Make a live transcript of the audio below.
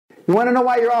You want to know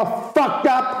why you're all fucked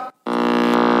up?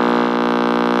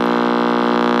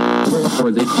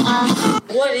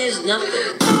 What is nothing?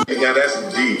 Yeah,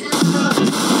 that's deep.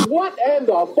 What in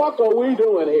the fuck are we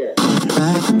doing here?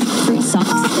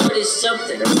 What is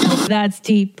something? That's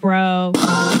deep, bro.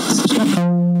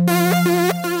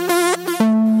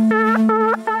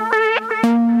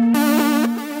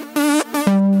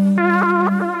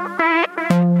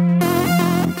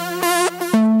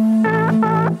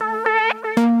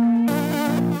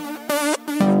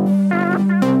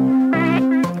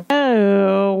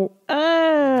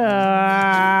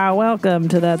 Welcome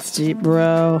to That's Deep,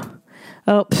 bro.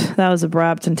 Oh, that was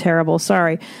abrupt and terrible.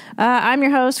 Sorry. I'm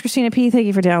your host, Christina P. Thank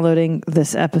you for downloading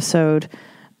this episode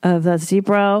of That's Deep,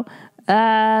 bro.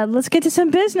 Let's get to some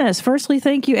business. Firstly,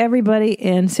 thank you everybody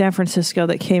in San Francisco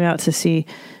that came out to see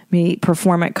me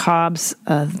perform at Cobb's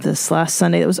this last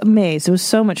Sunday. It was amazing. It was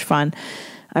so much fun.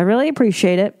 I really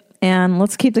appreciate it. And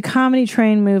let's keep the comedy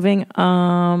train moving.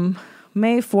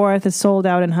 May 4th is sold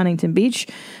out in Huntington Beach.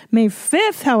 May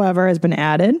 5th, however, has been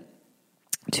added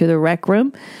to the Rec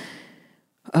Room.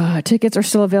 Tickets are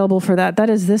still available for that. That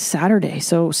is this Saturday,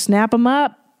 so snap them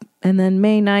up. And then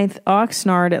May 9th,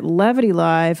 Oxnard at Levity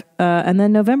Live. And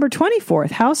then November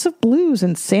 24th, House of Blues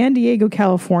in San Diego,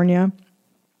 California.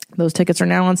 Those tickets are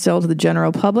now on sale to the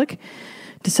general public.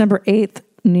 December 8th,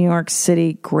 New York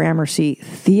City Gramercy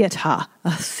Theater.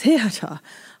 A theater.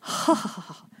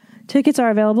 Tickets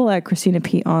are available at Christina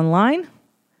P. Online.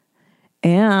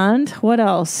 And what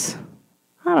else?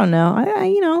 I don't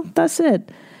know. That's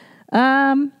it.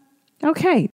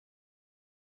 Okay.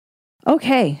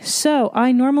 So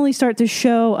I normally start the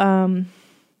show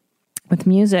with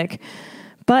music,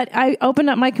 but I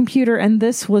opened up my computer and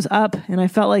this was up, and I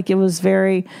felt like it was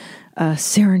very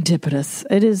serendipitous.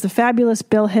 It is the fabulous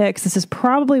Bill Hicks. This is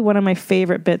probably one of my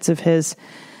favorite bits of his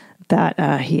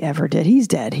that he ever did. He's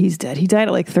dead. He died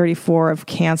at like 34 of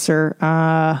cancer,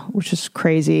 which is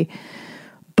crazy.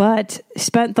 But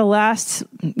spent the last,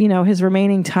 his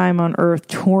remaining time on Earth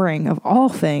touring, of all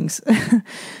things.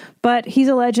 But he's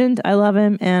a legend. I love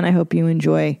him, and I hope you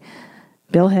enjoy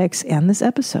Bill Hicks and this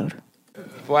episode.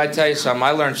 Well, I tell you something.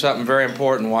 I learned something very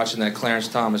important watching that Clarence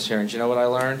Thomas hearing. Do you know what I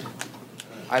learned?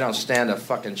 I don't stand a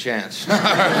fucking chance.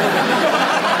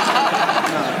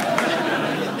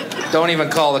 Don't even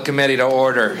call the committee to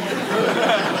order.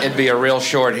 It'd be a real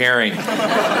short hearing.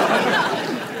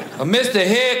 Mr.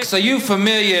 Hicks, are you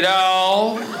familiar at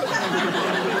all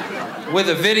with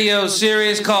a video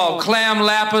series called Clam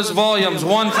Lappers Volumes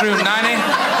 1 through 90?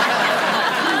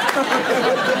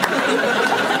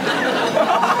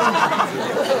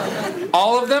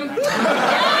 All of them?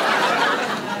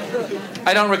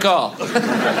 I don't recall.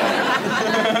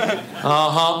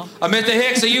 Mr.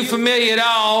 Hicks, are you familiar at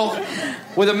all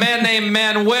with a man named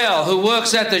Manuel who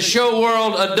works at the Show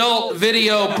World Adult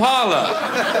Video Parlor?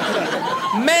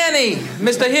 Manny!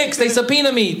 Mr. Hicks, they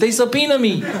subpoena me.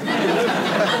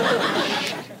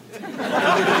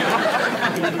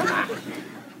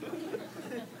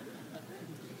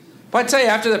 But I tell you,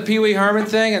 after the Pee Wee Herman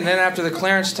thing and then after the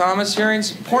Clarence Thomas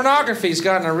hearings, pornography's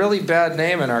gotten a really bad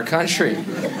name in our country.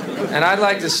 And I'd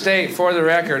like to state for the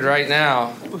record right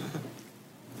now,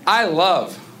 I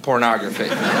love pornography.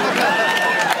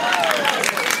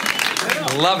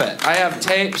 Love it. I have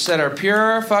tapes that are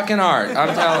pure fucking art,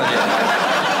 I'm telling you.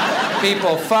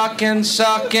 People fucking,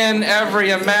 sucking,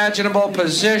 every imaginable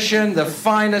position, the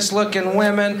finest looking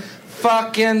women,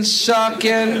 fucking,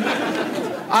 sucking.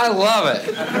 I love it.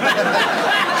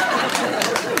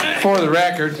 For the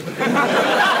record.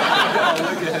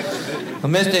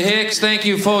 Mr. Hicks, thank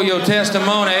you for your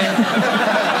testimony.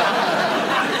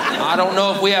 I don't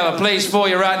know if we have a place for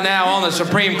you right now on the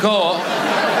Supreme Court.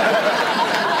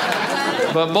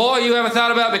 But boy, you ever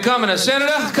thought about becoming a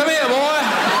senator? Come here, boy.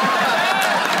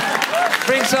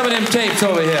 Bring some of them tapes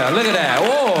over here. Look at that.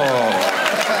 Whoa.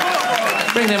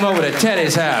 Bring them over to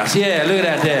Teddy's house. Yeah, look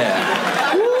at that there.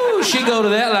 Woo, she go to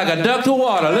that like a duck to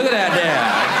water. Look at that there.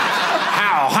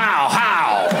 How.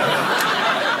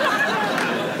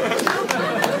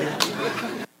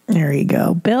 There you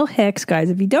go. Bill Hicks, guys.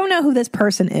 If you don't know who this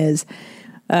person is,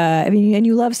 and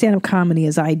you love stand-up comedy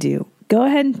as I do, go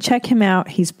ahead and check him out.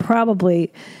 He's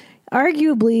probably,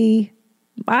 arguably,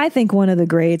 I think one of the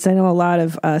greats. I know a lot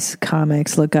of us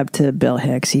comics look up to Bill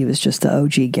Hicks. He was just the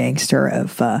OG gangster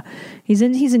of, he's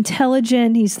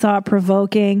intelligent, he's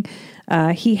thought-provoking.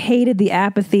 He hated the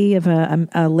apathy of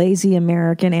a lazy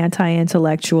American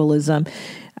anti-intellectualism.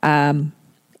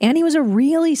 And he was a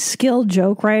really skilled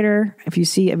joke writer. If you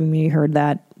see, you heard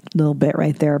that little bit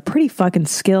right there. Pretty fucking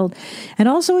skilled. And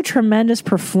also a tremendous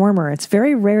performer. It's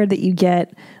very rare that you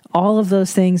get all of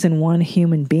those things in one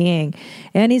human being.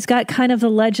 And he's got kind of the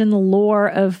legend, the lore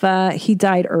of he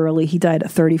died early. He died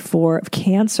at 34 of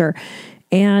cancer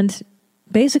and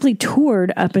basically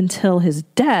toured up until his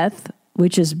death,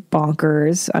 which is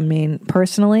bonkers. I mean,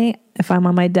 personally, if I'm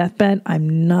on my deathbed,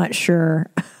 I'm not sure.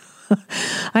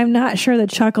 I'm not sure the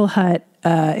Chuckle Hut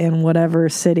in whatever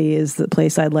city is the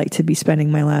place I'd like to be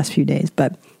spending my last few days.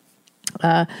 But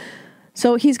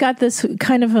so he's got this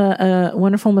kind of a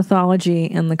wonderful mythology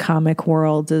in the comic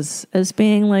world as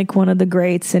being like one of the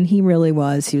greats, and he really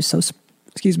was. He was so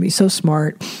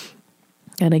smart.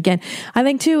 And again, I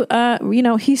think too,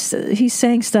 he's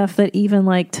saying stuff that even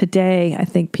like today, I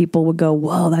think people would go,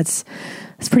 "Whoa, that's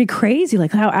pretty crazy!"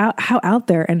 Like how out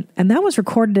there. And that was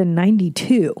recorded in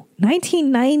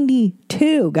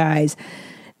 1992, guys.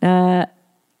 And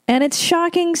it's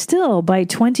shocking still by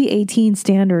 2018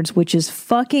 standards, which is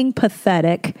fucking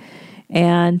pathetic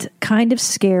and kind of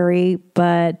scary.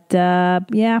 But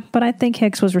but I think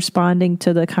Hicks was responding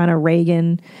to the kind of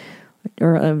Reagan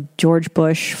or George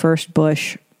Bush, first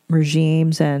Bush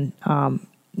regimes and,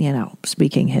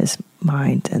 speaking his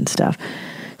mind and stuff.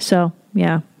 So,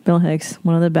 yeah, Bill Hicks,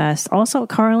 one of the best. Also,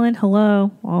 Carlin, hello.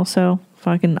 Also,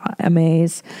 fucking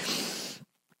amazed.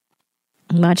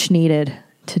 Much needed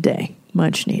today.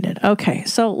 Much needed. Okay,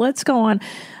 so let's go on.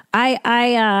 I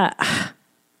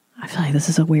feel like this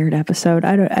is a weird episode.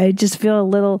 I just feel a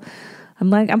little.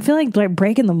 I'm feeling like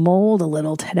breaking the mold a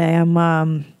little today.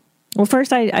 Well,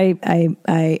 first I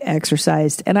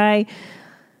exercised, and I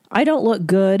don't look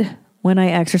good when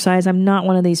I exercise. I'm not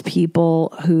one of these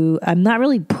people who I'm not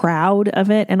really proud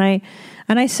of it, and I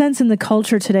sense in the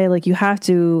culture today like you have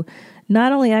to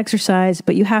not only exercise,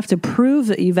 but you have to prove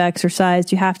that you've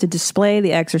exercised. You have to display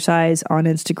the exercise on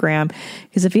Instagram.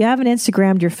 Because if you haven't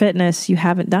Instagrammed your fitness, you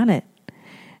haven't done it.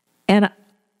 And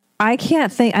I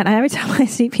can't think, and every time I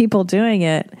see people doing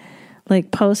it,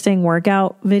 like posting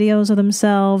workout videos of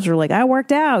themselves or like, I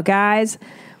worked out, guys.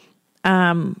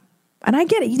 And I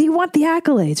get it. You want the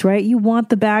accolades, right? You want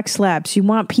the back slaps. You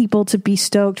want people to be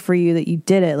stoked for you that you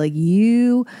did it. Like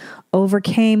you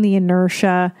overcame the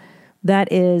inertia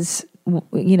that is,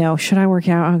 should I work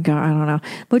out? Oh God, I don't know.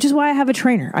 Which is why I have a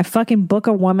trainer. I fucking book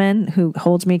a woman who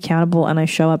holds me accountable, and I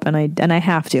show up, and I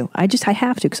have to. I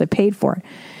have to because I paid for it.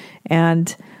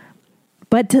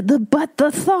 But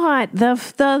the thought,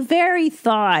 the very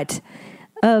thought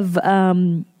of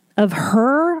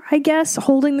her, I guess,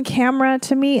 holding the camera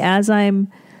to me as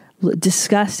I'm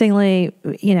disgustingly,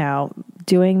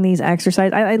 doing these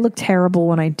exercises. I look terrible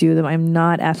when I do them. I'm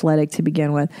not athletic to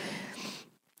begin with.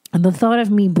 And the thought of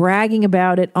me bragging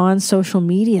about it on social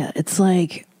media, it's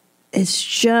like,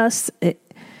 it's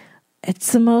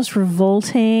the most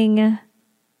revolting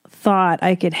thought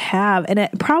I could have. And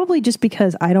it probably just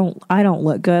because I don't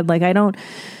look good. Like I don't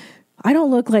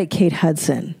look like Kate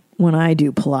Hudson when I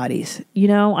do Pilates.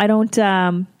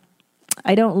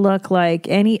 I don't look like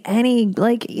any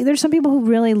like there's some people who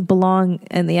really belong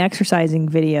in the exercising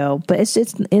video, but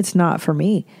it's not for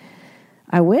me.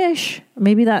 I wish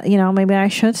maybe I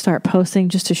should start posting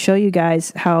just to show you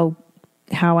guys how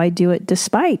I do it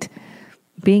despite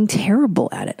being terrible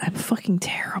at it. I'm fucking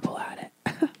terrible at it.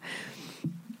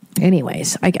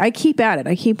 Anyways, I keep at it.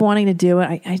 I keep wanting to do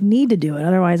it. I need to do it.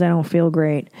 Otherwise I don't feel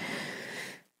great.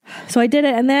 So I did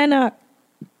it. And then I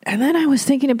was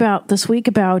thinking about this week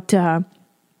about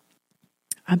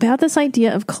this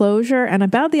idea of closure and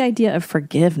about the idea of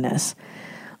forgiveness,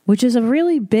 which is a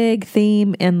really big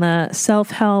theme in the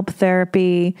self-help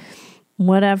therapy,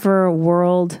 whatever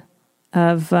world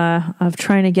of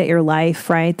trying to get your life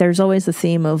right. There's always the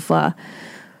theme of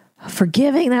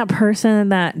forgiving that person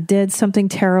that did something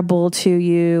terrible to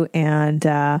you, and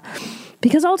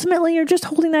because ultimately you're just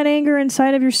holding that anger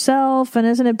inside of yourself, and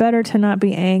isn't it better to not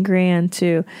be angry and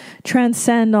to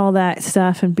transcend all that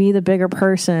stuff and be the bigger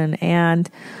person and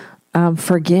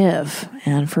forgive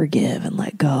and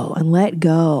let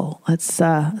go.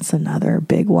 That's another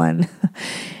big one.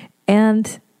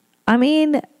 And I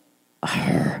mean,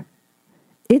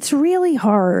 it's really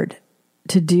hard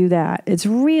to do that. It's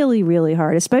really, really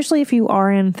hard, especially if you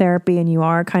are in therapy and you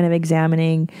are kind of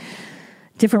examining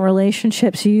different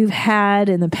relationships you've had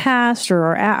in the past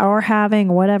or having,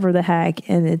 whatever the heck.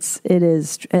 And it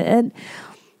is. And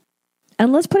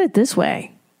let's put it this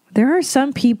way. There are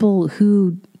some people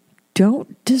who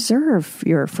don't deserve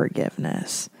your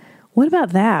forgiveness. What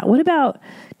about that? What about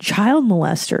child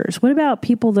molesters? What about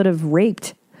people that have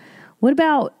raped? What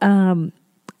about,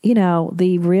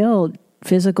 the real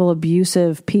physical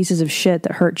abusive pieces of shit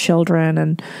that hurt children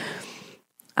and,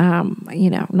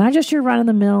 not just your run of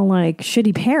the mill, like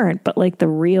shitty parent, but like the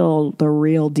real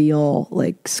deal,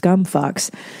 like scum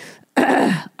fucks.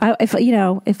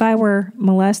 if I were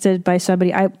molested by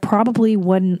somebody, I probably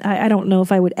wouldn't. I don't know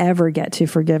if I would ever get to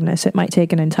forgiveness. It might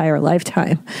take an entire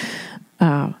lifetime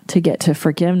to get to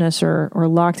forgiveness, or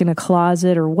locked in a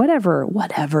closet, or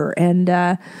whatever. And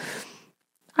I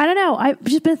don't know. I've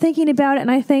just been thinking about it, and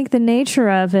I think the nature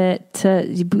of it,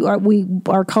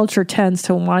 our culture tends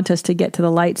to want us to get to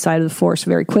the light side of the force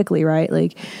very quickly, right?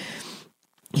 Like,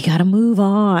 you got to move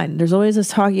on. There's always this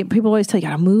talk. People always tell you,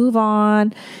 got to move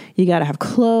on. You got to have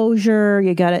closure.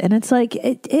 You got to, and it's like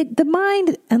the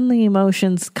mind and the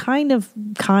emotions kind of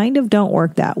don't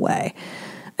work that way.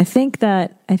 I think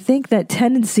that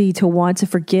tendency to want to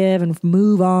forgive and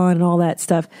move on and all that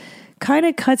stuff kind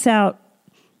of cuts out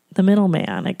the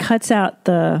middleman. It cuts out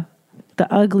the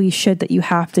ugly shit that you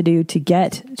have to do to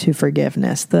get to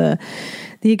forgiveness. The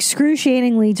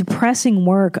excruciatingly depressing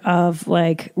work of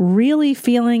like really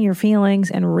feeling your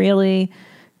feelings and really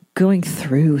going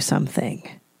through something.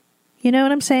 You know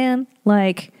what I'm saying?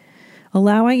 Like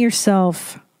allowing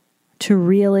yourself to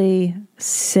really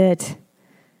sit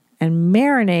and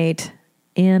marinate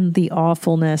in the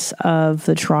awfulness of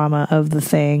the trauma, of the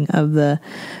thing, of the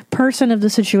person, of the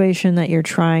situation that you're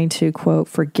trying to, quote,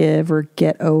 forgive or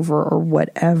get over, or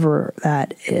whatever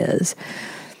that is.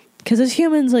 Because as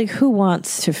humans, like, who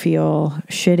wants to feel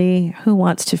shitty? Who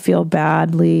wants to feel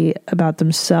badly about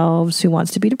themselves? Who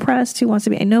wants to be depressed? Who wants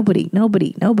to be... Nobody.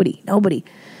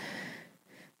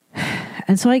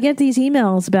 And so I get these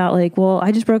emails about like, well,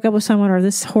 I just broke up with someone, or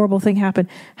this horrible thing happened.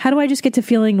 How do I just get to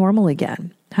feeling normal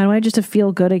again? How do I just to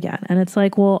feel good again? And it's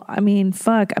like, well, I mean,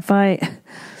 fuck,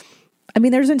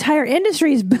 there's entire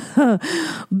industries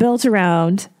built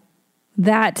around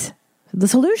that. The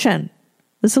solution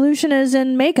is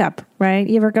in makeup, right?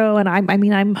 You ever go, and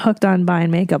I'm hooked on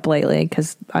buying makeup lately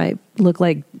because I look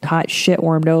like hot shit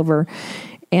warmed over.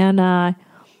 And,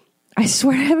 I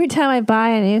swear every time I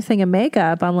buy anything in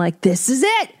makeup, I'm like, this is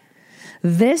it.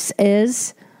 This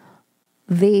is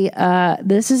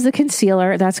the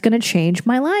concealer that's going to change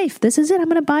my life. This is it. I'm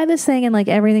going to buy this thing, and like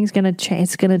everything's going to change.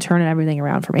 It's going to turn everything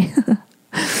around for me.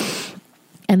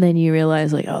 And then you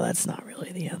realize like, oh, that's not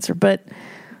really the answer. But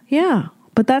yeah,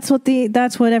 but that's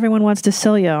what everyone wants to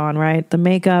sell you on, right? The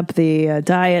makeup, the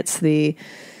diets, the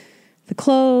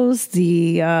clothes,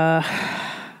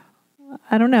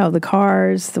 I don't know, the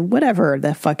cars, the whatever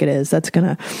the fuck it is, that's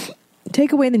going to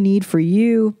take away the need for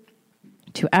you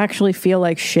to actually feel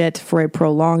like shit for a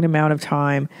prolonged amount of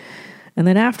time. And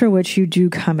then after which you do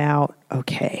come out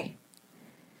okay.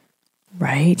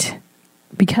 Right?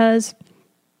 Because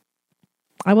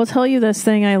I will tell you this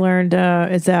thing I learned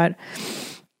is that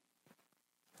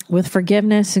with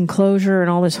forgiveness and closure and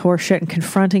all this horse shit and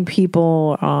confronting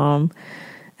people,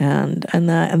 and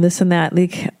this and that.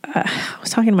 Like, I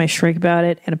was talking to my shrink about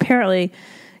it, and apparently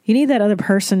you need that other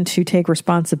person to take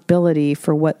responsibility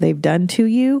for what they've done to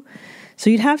you. So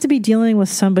you'd have to be dealing with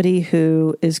somebody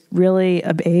who is really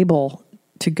able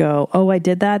to go, oh, I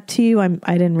did that to you. I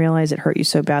didn't realize it hurt you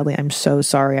so badly. I'm so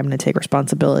sorry. I'm going to take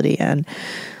responsibility. And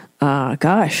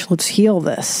gosh, let's heal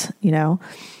this, you know?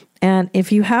 And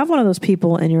if you have one of those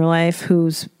people in your life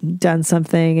who's done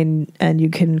something and you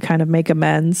can kind of make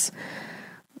amends,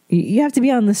 you have to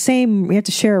be on the same, you have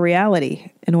to share a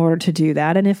reality in order to do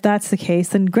that. And if that's the case,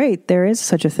 then great. There is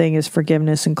such a thing as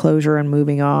forgiveness and closure and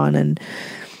moving on.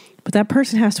 But that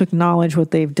person has to acknowledge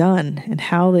what they've done and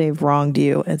how they've wronged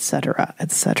you, et cetera,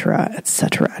 et cetera, et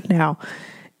cetera. Now,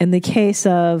 in the case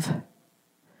of,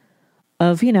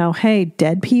 you know, hey,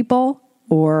 dead people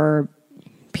or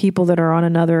people that are on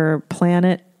another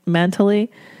planet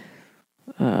mentally,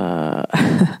 we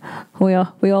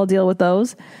all deal with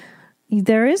those.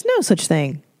 There is no such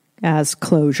thing as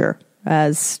closure,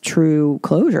 as true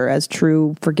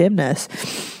forgiveness.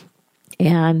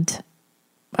 And,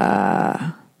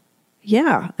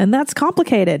 yeah, and that's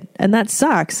complicated and that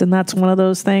sucks. And that's one of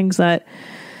those things that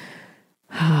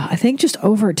I think just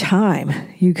over time,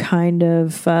 you kind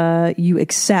of, you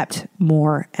accept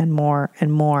more and more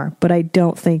and more, but I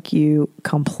don't think you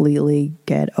completely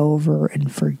get over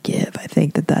and forgive. I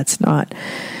think that's not,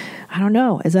 I don't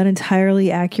know. Is that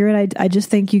entirely accurate? I just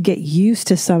think you get used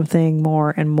to something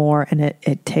more and more, and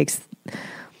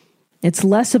it's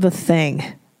less of a thing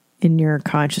in your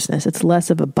consciousness. It's less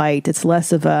of a bite. It's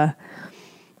less of a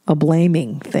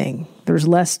blaming thing. There's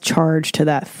less charge to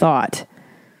that thought.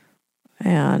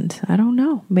 And I don't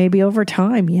know. Maybe over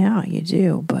time, yeah, you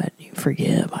do, but you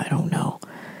forgive. I don't know.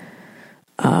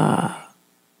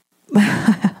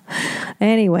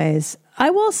 Anyways, I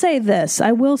will say this,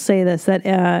 that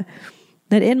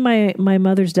in my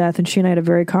mother's death, and she and I had a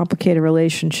very complicated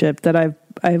relationship, that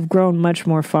I've grown much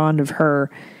more fond of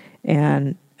her,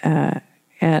 and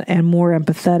and more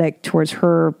empathetic towards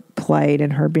her plight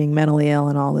and her being mentally ill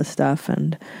and all this stuff.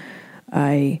 And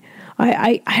I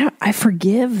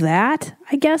forgive that,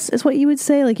 I guess is what you would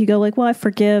say. Like you go like, well, I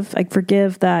forgive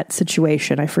that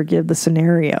situation. I forgive the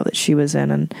scenario that she was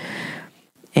in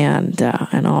and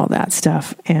all that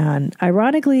stuff. And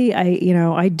ironically,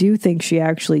 I do think she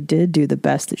actually did do the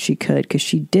best that she could, because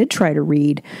she did try to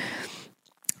read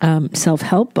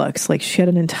self-help books. Like she had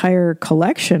an entire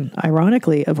collection,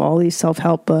 ironically, of all these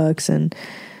self-help books. And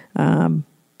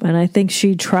I think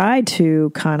she tried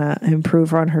to kind of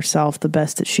improve on herself the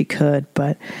best that she could.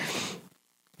 But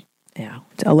yeah,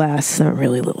 alas, there are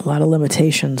really a lot of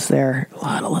limitations there. A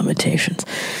lot of limitations.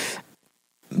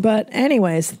 But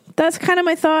anyways, that's kind of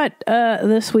my thought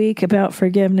this week about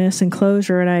forgiveness and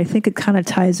closure. And I think it kind of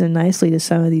ties in nicely to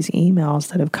some of these emails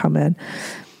that have come in.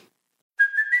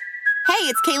 Hey,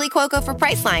 it's Kaylee Cuoco for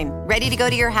Priceline. Ready to go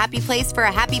to your happy place for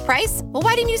a happy price? Well,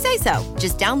 why didn't you say so?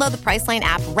 Just download the Priceline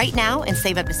app right now and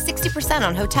save up to 60%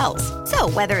 on hotels. So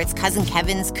whether it's Cousin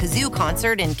Kevin's Kazoo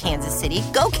Concert in Kansas City,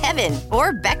 go Kevin,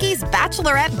 or Becky's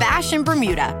Bachelorette Bash in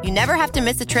Bermuda, you never have to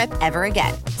miss a trip ever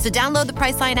again. So download the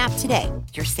Priceline app today.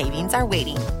 Your savings are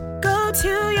waiting. Go to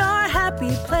your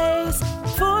happy place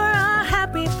for a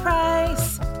happy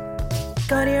price.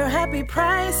 Go to your happy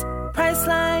price,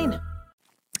 Priceline.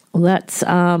 Let's,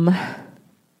 hold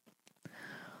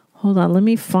on. Let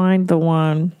me find the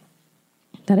one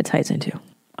that it ties into.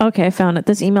 Okay, I found it.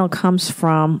 This email comes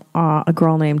from a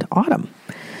girl named Autumn.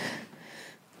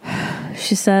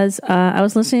 She says, I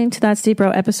was listening to That's Deep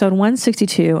Bro episode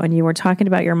 162, and you were talking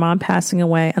about your mom passing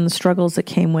away and the struggles that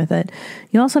came with it.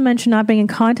 You also mentioned not being in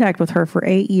contact with her for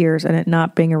 8 years and it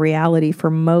not being a reality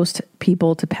for most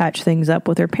people to patch things up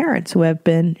with their parents who have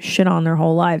been shit on their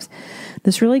whole lives.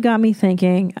 This really got me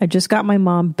thinking. I just got my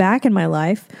mom back in my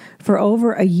life for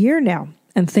over a year now,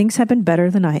 and things have been better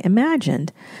than I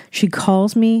imagined. She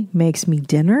calls me, makes me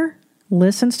dinner,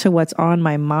 listens to what's on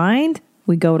my mind.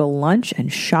 We go to lunch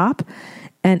and shop,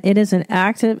 and is an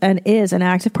active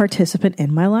participant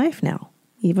in my life now.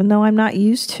 Even though I'm not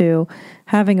used to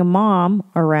having a mom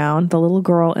around, the little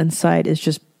girl inside is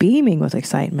just beaming with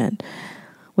excitement.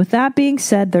 With that being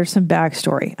said, there's some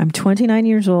backstory. I'm 29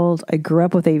 years old. I grew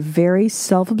up with a very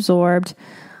self-absorbed,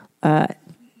 TBH,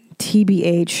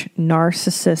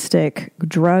 narcissistic,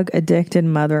 drug-addicted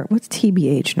mother. What's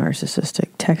TBH, narcissistic?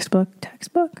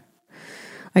 Textbook?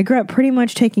 I grew up pretty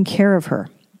much taking care of her.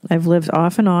 I've lived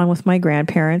off and on with my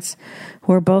grandparents,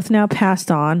 who are both now passed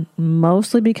on,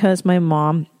 mostly because my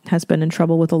mom has been in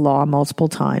trouble with the law multiple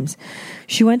times.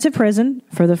 She went to prison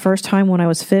for the first time when I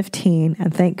was 15,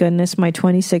 and thank goodness my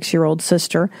 26-year-old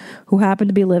sister, who happened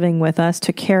to be living with us,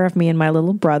 took care of me and my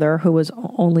little brother, who was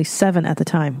only 7 at the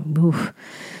time. Oof.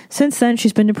 Since then,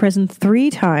 she's been to prison 3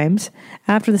 times.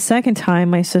 After the second time,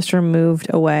 my sister moved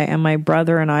away, and my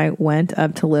brother and I went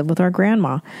up to live with our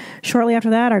grandma. Shortly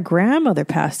after that, our grandmother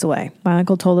passed away. My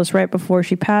uncle told us right before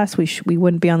she passed we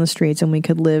wouldn't be on the streets and we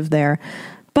could live there,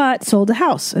 but sold the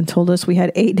house and told us we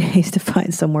had 8 days to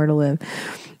find somewhere to live.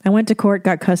 I went to court,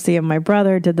 got custody of my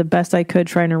brother, did the best I could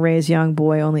trying to raise a young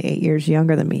boy only 8 years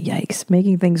younger than me. Yikes.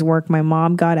 Making things work, my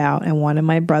mom got out and wanted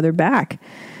my brother back.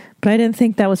 But I didn't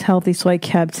think that was healthy, so I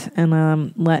kept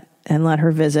and let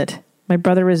her visit. My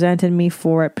brother resented me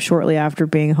for it. Shortly after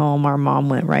being home, our mom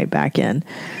went right back in.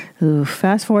 Ooh,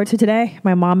 fast forward to today.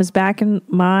 My mom is back in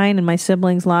mine and my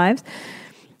siblings' lives,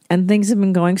 and things have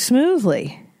been going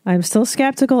smoothly. I'm still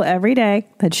skeptical every day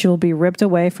that she will be ripped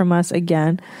away from us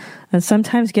again, and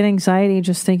sometimes get anxiety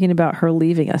just thinking about her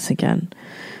leaving us again.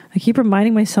 I keep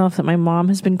reminding myself that my mom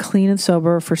has been clean and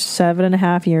sober for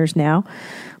 7.5 years now,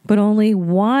 but only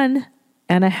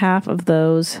 1.5 of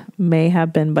those may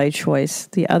have been by choice.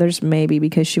 The others may be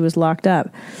because she was locked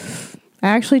up. I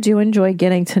actually do enjoy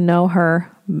getting to know her,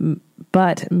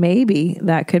 but maybe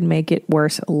that could make it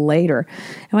worse later.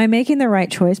 Am I making the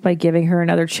right choice by giving her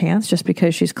another chance just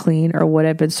because she's clean, or would I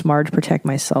have been smart to protect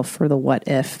myself for the what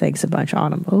if? Thanks a bunch,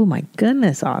 Autumn. Oh my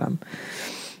goodness, Autumn.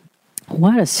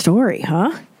 What a story,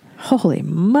 huh? Holy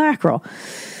mackerel.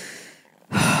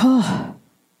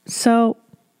 So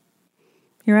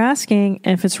you're asking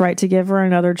if it's right to give her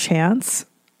another chance,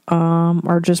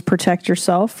 or just protect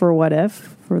yourself for what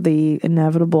if, for the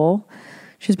inevitable.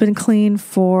 She's been clean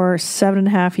for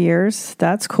 7.5 years.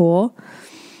 That's cool.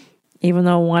 Even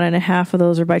though 1.5 of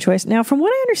those are by choice. Now, from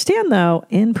what I understand, though,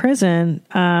 in prison,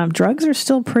 drugs are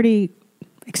still pretty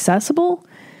accessible.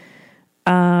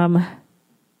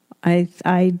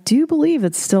 I do believe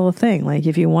it's still a thing. Like,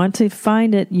 if you want to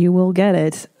find it, you will get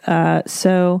it.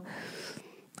 So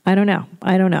I don't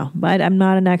know. But I'm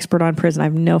not an expert on prison. I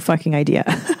have no fucking idea.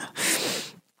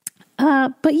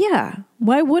 But yeah,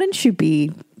 why wouldn't you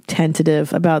be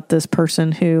tentative about this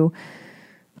person who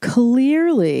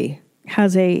clearly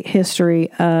has a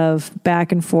history of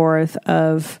back and forth,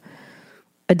 of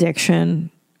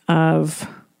addiction, of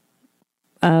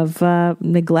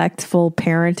neglectful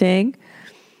parenting?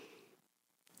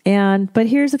 But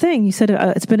here's the thing. You said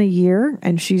it's been a year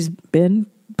and she's been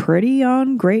pretty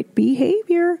on great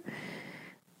behavior.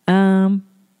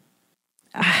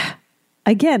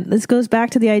 Again, this goes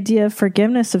back to the idea of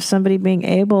forgiveness, of somebody being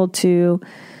able to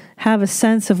have a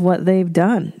sense of what they've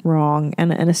done wrong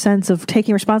and a sense of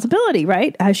taking responsibility,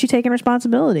 right? Has she taken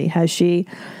responsibility? Does she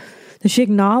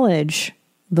acknowledge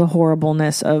the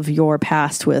horribleness of your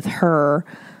past with her?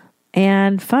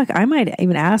 And fuck, I might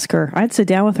even ask her. I'd sit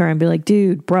down with her and be like,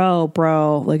 dude,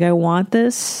 bro, like, I want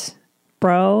this,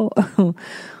 bro,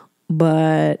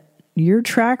 but your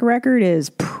track record is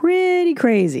pretty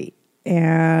crazy.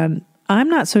 And I'm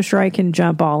not so sure I can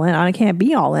jump all in. I can't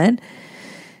be all in.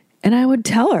 And I would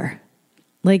tell her,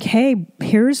 like, hey,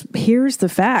 here's the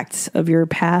facts of your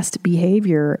past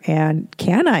behavior, and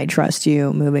can I trust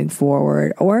you moving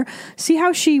forward? Or see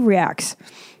how she reacts.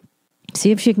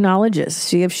 See if she acknowledges.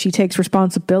 See if she takes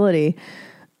responsibility.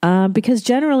 Because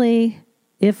generally,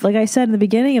 if, like I said in the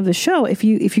beginning of the show, if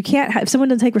someone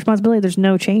doesn't take responsibility, there's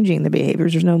no changing the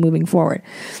behaviors. There's no moving forward.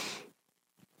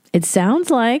 It sounds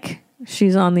like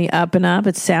she's on the up and up.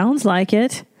 It sounds like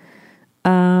it.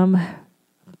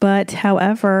 But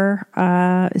however,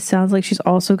 it sounds like she's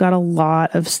also got a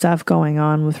lot of stuff going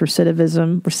on with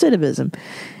recidivism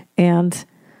and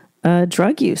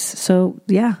drug use. So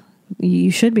yeah,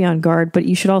 you should be on guard, but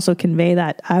you should also convey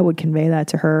that. I would convey that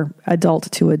to her,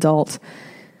 adult to adult.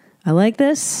 I like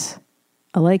this.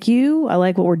 I like you. I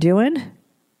like what we're doing,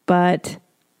 but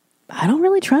I don't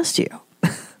really trust you.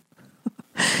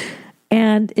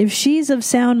 And if she's of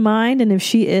sound mind and if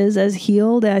she is as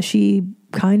healed as she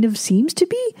kind of seems to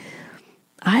be,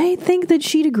 I think that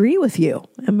she'd agree with you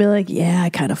and be like, yeah, I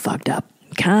kind of fucked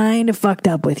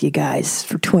up with you guys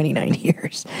for 29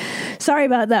 years. Sorry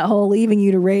about that whole leaving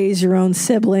you to raise your own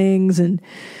siblings, and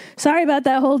sorry about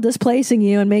that whole displacing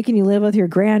you and making you live with your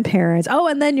grandparents. Oh,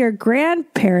 and then your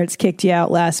grandparents kicked you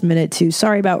out last minute too.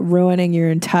 Sorry about ruining your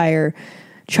entire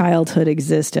childhood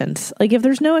existence. Like, if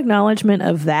there's no acknowledgement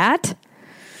of that,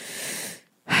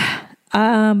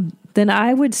 then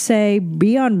I would say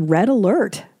be on red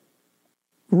alert.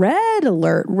 Red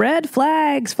alert. Red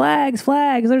flags.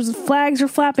 There's flags are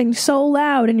flapping so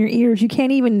loud in your ears you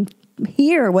can't even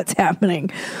hear what's happening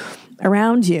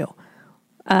around you.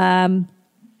 Yeah,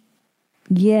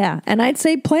 and I'd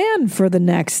say plan for the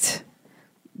next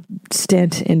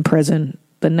stint in prison,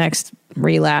 the next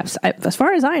relapse. As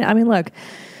far as I mean, look,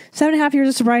 7.5 years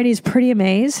of sobriety is pretty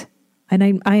amazing.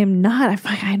 And I am not,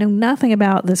 I know nothing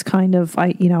about this kind of,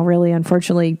 really,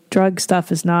 unfortunately, drug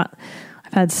stuff is not,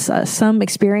 I've had some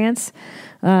experience,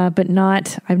 but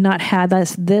I've not had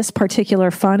this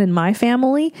particular fun in my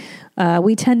family.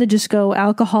 We tend to just go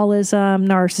alcoholism,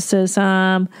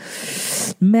 narcissism,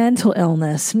 mental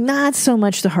illness, not so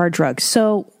much the hard drugs.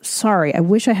 So sorry, I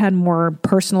wish I had more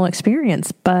personal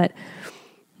experience, but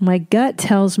my gut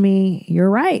tells me you're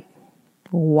right.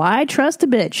 Why trust a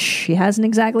bitch? She hasn't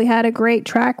exactly had a great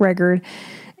track record,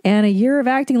 and a year of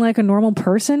acting like a normal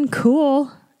person. Cool.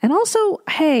 And also,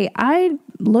 hey, I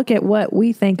look at what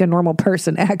we think a normal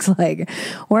person acts like,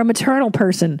 or a maternal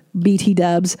person, BT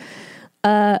dubs.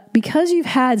 Because you've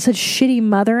had such shitty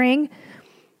mothering,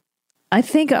 I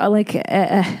think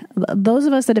those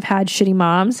of us that have had shitty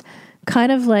moms,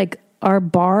 kind of like our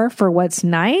bar for what's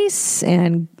nice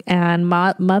and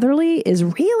motherly is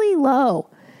really low.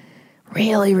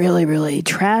 Really, really, really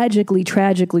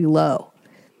tragically low.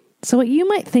 So what you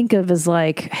might think of as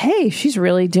like, hey, she's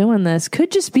really doing this,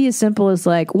 could just be as simple as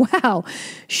like, wow,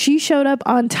 she showed up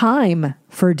on time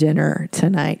for dinner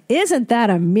tonight. Isn't that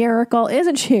a miracle?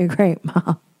 Isn't she a great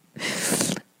mom?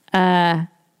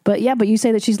 But you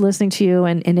say that she's listening to you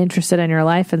and interested in your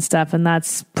life and stuff, and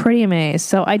that's pretty amazing.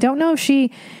 So I don't know if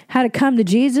she had to come to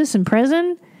Jesus in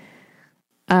prison.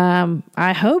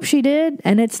 I hope she did,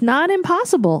 and it's not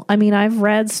impossible. I mean, I've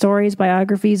read stories,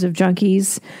 biographies of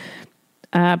junkies,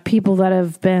 people that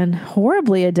have been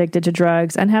horribly addicted to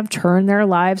drugs and have turned their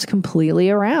lives completely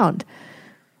around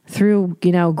through,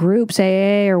 groups,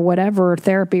 AA or whatever,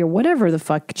 therapy or whatever the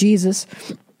fuck, Jesus.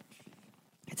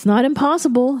 It's not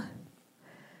impossible.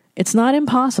 It's not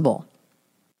impossible.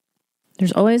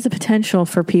 There's always the potential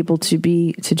for people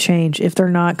to change if they're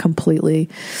not completely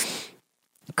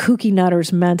kooky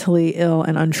nutters, mentally ill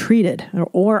and untreated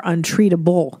or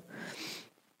untreatable.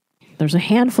 There's a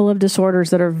handful of disorders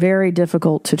that are very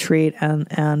difficult to treat and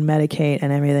medicate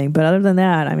and everything. But other than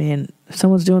that, I mean, if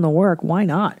someone's doing the work, why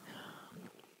not?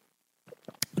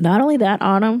 Not only that,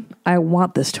 Autumn, I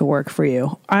want this to work for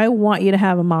you. I want you to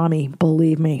have a mommy.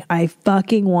 Believe me, I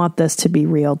fucking want this to be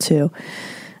real too.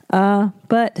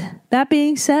 But that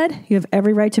being said, you have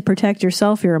every right to protect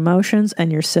yourself, your emotions,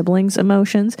 and your siblings'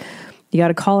 emotions. You got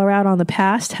to call her out on the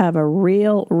past, have a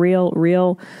real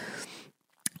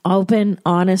open,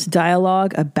 honest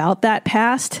dialogue about that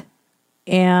past,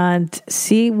 and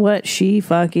see what she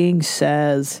fucking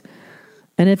says.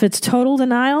 And if it's total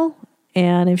denial,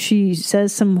 and if she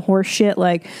says some horse shit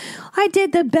like, I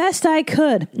did the best I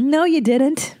could. No, you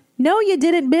didn't. No, you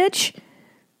didn't, bitch.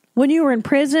 When you were in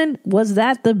prison, was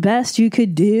that the best you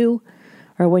could do?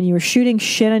 Or when you were shooting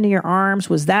shit into your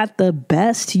arms, was that the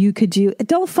best you could do?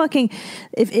 Don't fucking,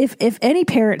 if any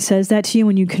parent says that to you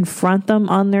when you confront them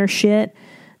on their shit,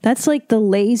 that's like the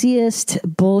laziest,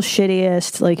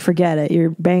 bullshittiest, like, forget it. You're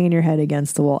banging your head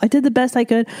against the wall. I did the best I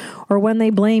could. Or when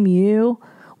they blame you,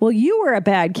 well, you were a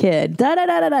bad kid.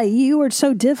 You were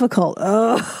so difficult.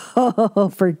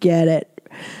 Oh, forget it.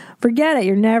 Forget it.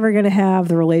 You're never going to have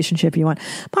the relationship you want.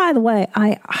 By the way,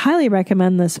 I highly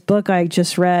recommend this book I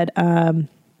just read.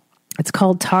 It's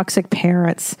called Toxic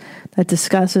Parents, that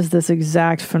discusses this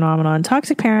exact phenomenon.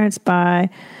 Toxic Parents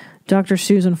by Dr.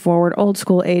 Susan Forward, old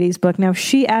school 80s book. Now,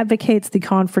 she advocates the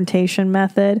confrontation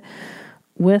method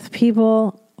with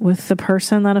people, with the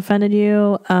person that offended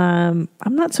you. I'm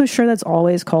not so sure that's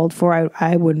always called for.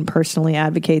 I wouldn't personally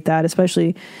advocate that,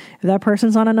 especially if that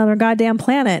person's on another goddamn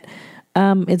planet.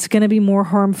 It's going to be more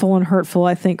harmful and hurtful,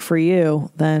 I think, for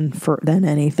you than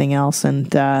anything else.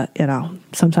 And,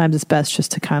 sometimes it's best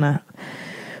just to kind of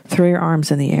throw your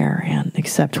arms in the air and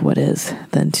accept what is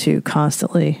than to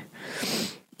constantly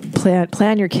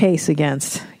plan your case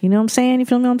against. You know what I'm saying? You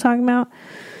feel me what I'm talking about?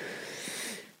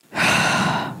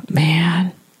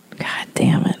 Man, God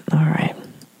damn it. All right.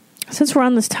 Since we're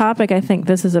on this topic, I think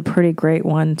this is a pretty great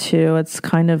one, too. It's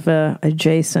kind of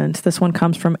adjacent. This one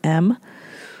comes from M.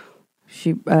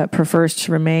 She prefers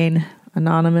to remain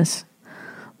anonymous.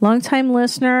 Longtime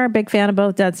listener, big fan of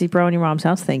both Dad Zebro and Your Mom's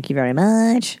House. Thank you very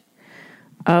much.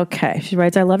 Okay, she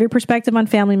writes, I love your perspective on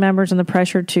family members and the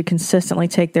pressure to consistently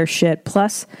take their shit.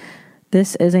 Plus,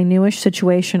 this is a newish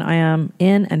situation I am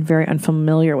in and very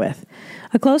unfamiliar with.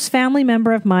 A close family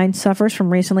member of mine suffers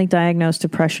from recently diagnosed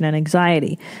depression and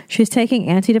anxiety. She's taking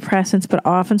antidepressants but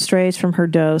often strays from her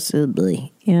dose,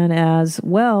 and as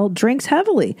well drinks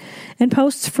heavily and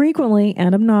posts frequently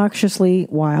and obnoxiously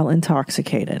while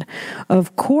intoxicated.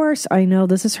 Of course, I know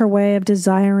this is her way of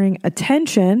desiring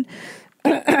attention,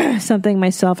 something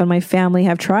myself and my family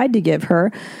have tried to give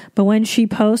her, but when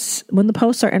the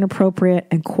posts are inappropriate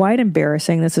and quite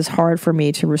embarrassing, this is hard for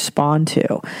me to respond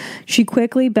to. She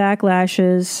quickly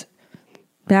backlashes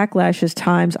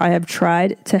times I have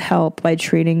tried to help by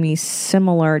treating me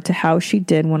similar to how she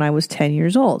did when I was 10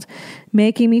 years old,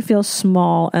 making me feel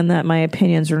small and that my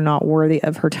opinions are not worthy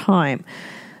of her time.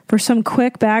 For some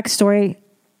quick backstory,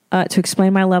 to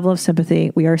explain my level of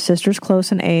sympathy, we are sisters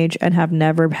close in age and have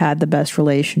never had the best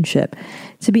relationship.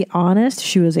 To be honest,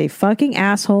 she was a fucking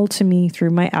asshole to me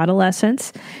through my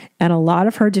adolescence, and a lot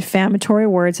of her defamatory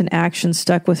words and actions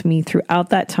stuck with me throughout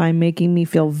that time, making me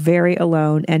feel very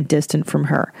alone and distant from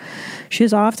her. She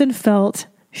has often felt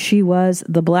she was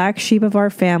the black sheep of our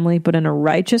family, but in a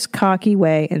righteous, cocky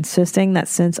way, insisting that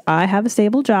since I have a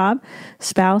stable job,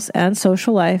 spouse, and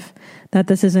social life, that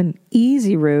this is an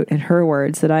easy route, in her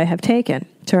words, that I have taken.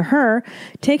 To her,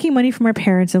 taking money from her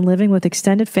parents and living with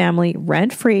extended family,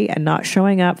 rent-free, and not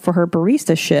showing up for her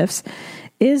barista shifts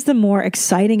is the more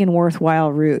exciting and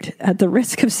worthwhile route. At the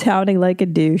risk of sounding like a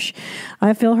douche,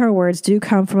 I feel her words do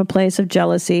come from a place of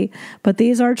jealousy, but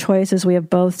these are choices we have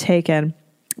both taken.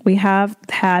 We have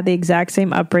had the exact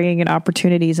same upbringing and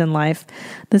opportunities in life.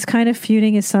 This kind of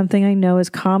feuding is something I know is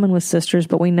common with sisters,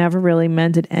 but we never really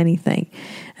mended anything.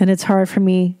 And it's hard for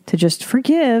me to just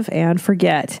forgive and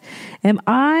forget. Am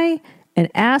I an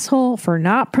asshole for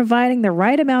not providing the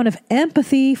right amount of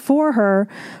empathy for her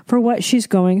for what she's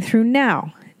going through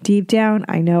now? Deep down,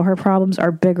 I know her problems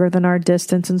are bigger than our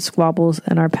distance and squabbles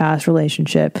in our past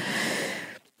relationship.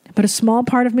 But a small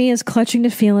part of me is clutching to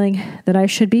feeling that I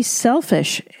should be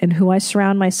selfish in who I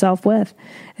surround myself with.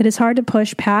 It is hard to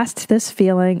push past this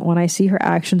feeling when I see her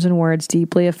actions and words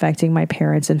deeply affecting my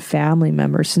parents and family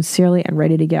members. Sincerely and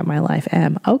ready to get my life,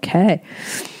 M. Okay.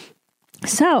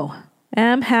 So,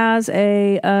 M has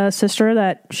a sister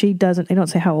that she doesn't, they don't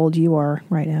say how old you are,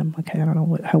 right, M? Okay, I don't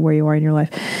know where you are in your life.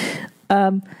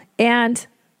 And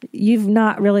you've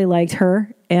not really liked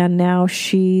her, and now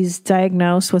she's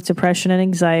diagnosed with depression and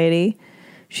anxiety.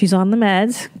 She's on the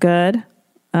meds, good,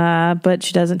 but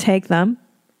she doesn't take them,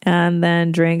 and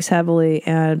then drinks heavily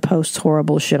and posts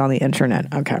horrible shit on the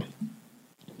internet. Okay.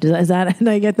 Did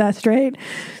I get that straight?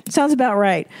 Sounds about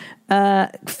right.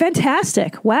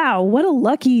 Fantastic. Wow, what a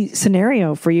lucky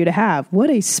scenario for you to have. What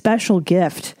a special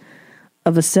gift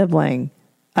of a sibling.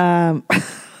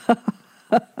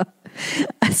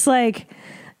 It's like,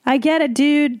 I get it,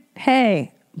 dude.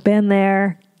 Hey, been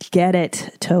there. Get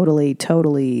it. Totally.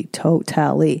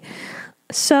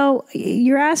 So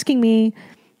you're asking me,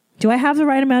 do I have the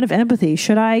right amount of empathy?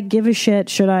 Should I give a shit?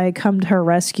 Should I come to her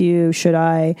rescue? Should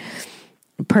I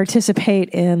participate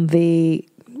in the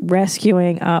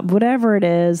rescuing up, whatever it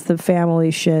is, the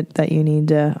family shit that you need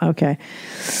to, okay.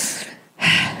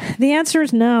 The answer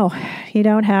is no. You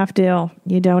don't have to.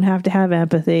 You don't have to have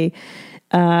empathy.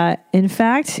 In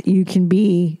fact, you can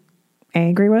be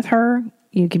angry with her.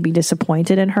 You can be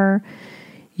disappointed in her.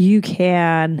 You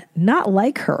can not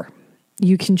like her.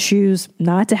 You can choose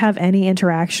not to have any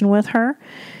interaction with her.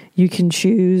 You can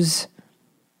choose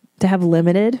to have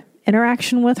limited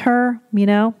interaction with her, you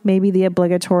know, maybe the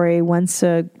obligatory once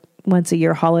a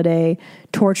year holiday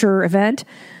torture event.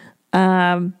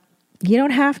 You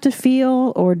don't have to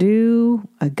feel or do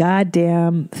a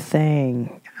goddamn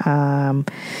thing.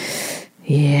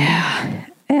 Yeah.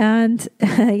 And,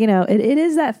 you know, it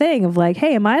is that thing of like,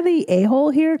 hey, am I the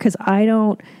a-hole here? Because I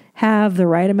don't have the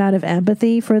right amount of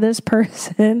empathy for this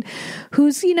person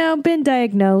who's, you know, been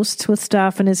diagnosed with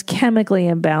stuff and is chemically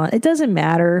imbalanced. It doesn't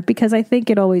matter because I think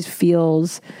it always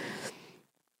feels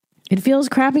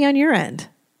crappy on your end,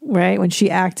 right? When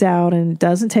she acts out and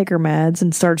doesn't take her meds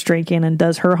and starts drinking and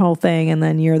does her whole thing, and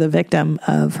then you're the victim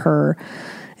of her.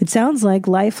 It sounds like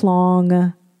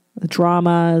lifelong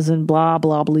dramas and blah,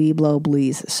 blah, blee, blah,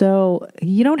 blees. So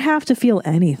you don't have to feel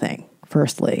anything,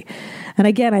 firstly. And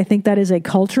again, I think that is a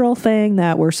cultural thing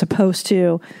that we're supposed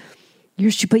to,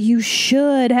 but you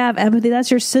should have empathy. That's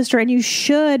your sister, and you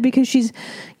should, because she's,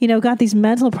 you know, got these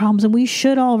mental problems, and we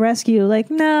should all rescue.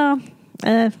 Like, no,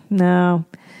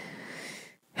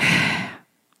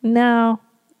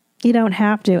 you don't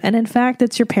have to. And in fact,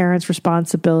 it's your parents'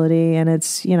 responsibility, and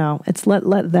it's, you know, it's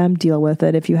let them deal with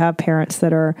it. If you have parents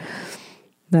that are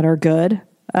good,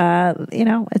 you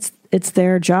know, it's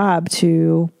their job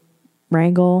to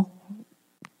wrangle,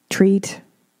 treat,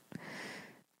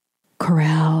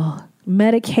 corral,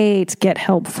 medicate, get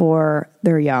help for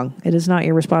their young. It is not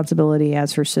your responsibility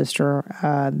as her sister.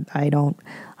 I don't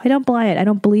buy it. I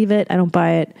don't believe it. I don't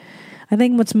buy it. I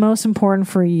think what's most important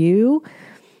for you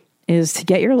is to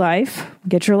get your life,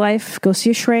 go see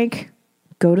a shrink,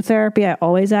 go to therapy. I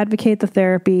always advocate the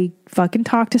therapy. Fucking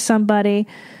talk to somebody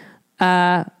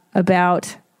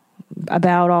about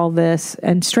all this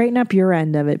and straighten up your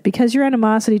end of it, because your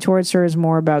animosity towards her is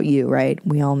more about you, right?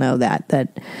 We all know that,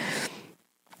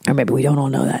 or maybe we don't all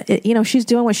know that. You know, she's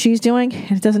doing what she's doing,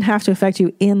 and it doesn't have to affect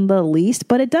you in the least,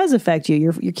 but it does affect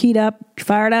you. You're keyed up, you're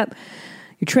fired up,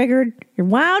 you're triggered, you're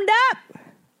wound up.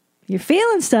 You're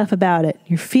feeling stuff about it.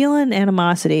 You're feeling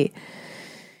animosity.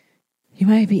 You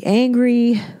might be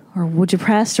angry or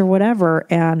depressed or whatever.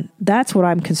 And that's what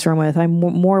I'm concerned with. I'm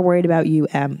more worried about you,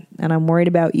 Em. And I'm worried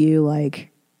about you, like,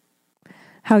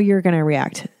 how you're going to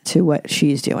react to what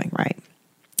she's doing, right?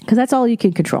 Because that's all you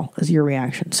can control is your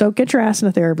reaction. So get your ass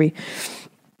into therapy.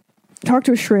 Talk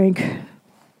to a shrink.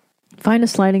 Find a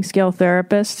sliding scale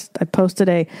therapist. I posted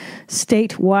a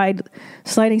statewide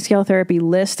sliding scale therapy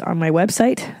list on my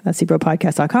website. That's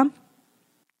deepbropodcast.com.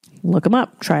 Look them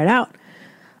up. Try it out.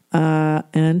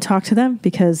 And talk to them,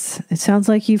 because it sounds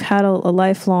like you've had a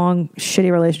lifelong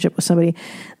shitty relationship with somebody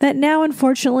that now,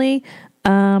 unfortunately,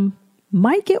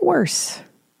 might get worse.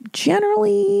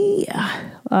 Generally,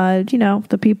 you know,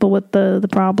 the people with the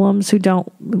problems who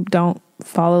don't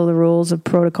follow the rules of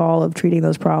protocol of treating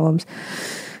those problems,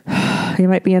 you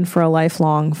might be in for a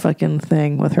lifelong fucking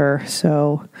thing with her.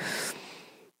 So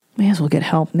may as well get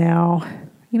help now.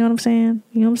 You know what I'm saying?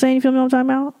 You know what I'm saying? You feel me what I'm talking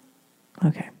about?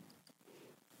 Okay.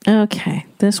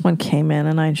 This one came in,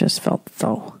 and I just felt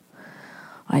so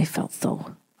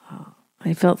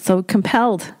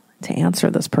compelled to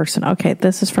answer this person. Okay.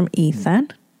 This is from Ethan.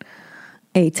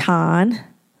 He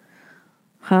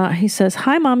says,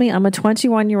 "Hi, Mommy. I'm a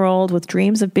 21-year-old with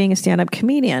dreams of being a stand-up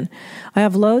comedian. I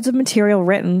have loads of material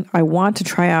written I want to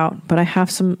try out, but I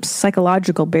have some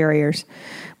psychological barriers.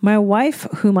 My wife,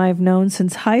 whom I've known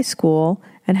since high school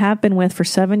and have been with for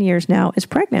 7 years now, is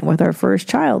pregnant with our first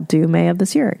child due May of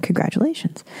this year.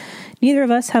 Congratulations. Neither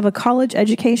of us have a college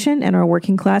education and are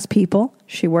working class people.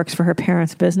 She works for her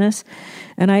parents' business,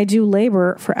 and I do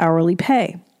labor for hourly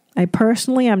pay. I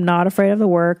personally am not afraid of the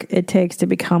work it takes to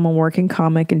become a working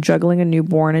comic and juggling a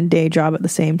newborn and day job at the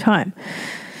same time.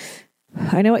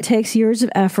 I know it takes years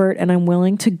of effort, and I'm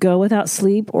willing to go without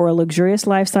sleep or a luxurious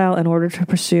lifestyle in order to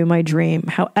pursue my dream.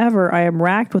 However, I am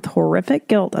racked with horrific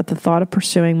guilt at the thought of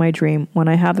pursuing my dream when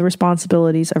I have the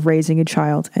responsibilities of raising a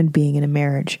child and being in a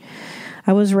marriage.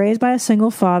 I was raised by a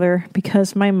single father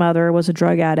because my mother was a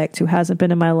drug addict who hasn't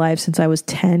been in my life since I was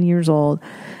 10 years old.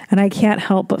 And I can't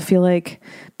help but feel like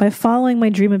by following my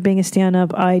dream of being a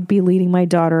stand-up, I'd be leading my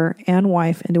daughter and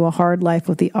wife into a hard life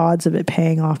with the odds of it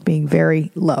paying off being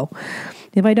very low.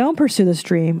 If I don't pursue this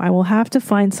dream, I will have to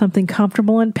find something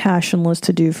comfortable and passionless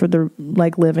to do for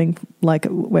a living like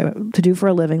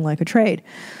a trade.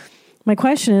 My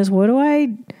question is, what do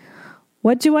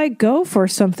I go for?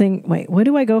 Something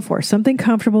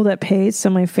comfortable that pays so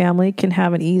my family can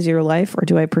have an easier life, or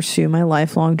do I pursue my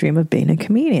lifelong dream of being a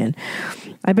comedian?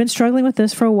 I've been struggling with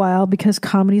this for a while because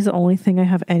comedy is the only thing I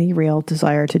have any real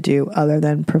desire to do other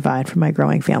than provide for my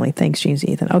growing family. Thanks, Jeans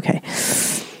Ethan. Okay.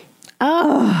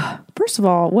 First of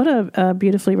all, what a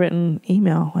beautifully written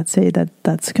email. Let's say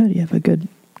that's good. You have a good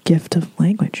gift of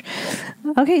language.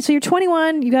 Okay, so you're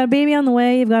 21, you got a baby on the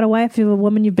way, you've got a wife, you have a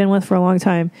woman you've been with for a long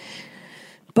time.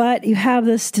 But you have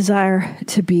this desire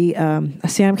to be a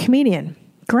stand-up comedian.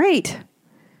 Great.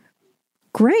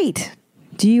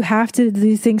 Do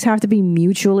these things have to be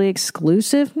mutually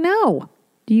exclusive? No.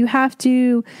 Do you have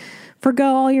to forgo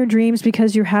all your dreams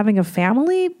because you're having a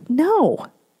family? No.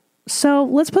 So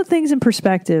let's put things in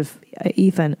perspective,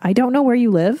 Ethan. I don't know where you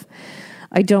live.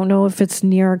 I don't know if it's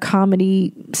near a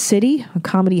comedy city, a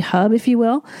comedy hub, if you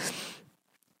will.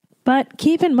 But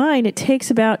keep in mind, it takes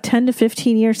about 10 to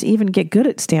 15 years to even get good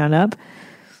at stand-up.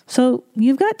 So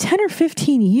you've got 10 or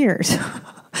 15 years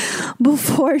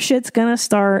before shit's going to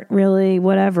start really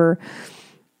whatever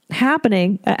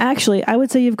happening. Actually, I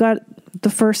would say you've got the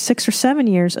first 6 or 7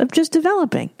 years of just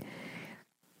developing.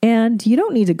 And you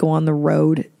don't need to go on the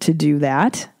road to do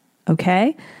that,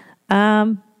 okay?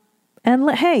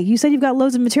 Hey, you said you've got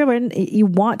loads of material and you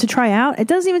want to try out. It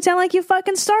doesn't even sound like you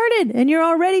fucking started, and you're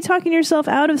already talking yourself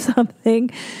out of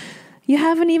something you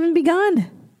haven't even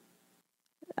begun.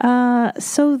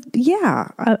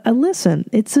 Listen,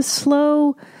 it's a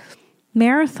slow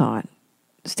marathon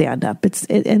stand-up.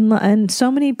 And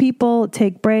so many people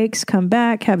take breaks, come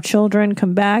back, have children,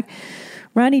 come back.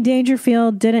 Rodney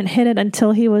Dangerfield didn't hit it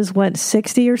until he was,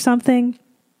 60 or something.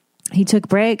 He took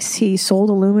breaks. He sold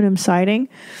aluminum siding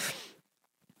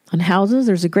on houses.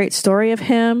 There's a great story of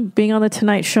him being on the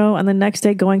Tonight Show and the next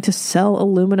day going to sell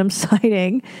aluminum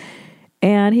siding.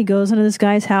 And he goes into this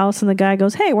guy's house and the guy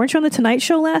goes, "Hey, weren't you on the Tonight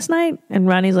Show last night?" And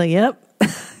Rodney's like, "Yep."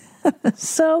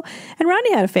 And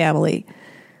Rodney had a family.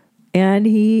 And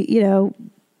he,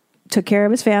 took care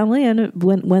of his family. And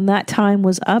when that time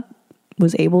was up,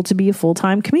 was able to be a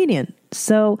full-time comedian.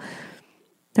 So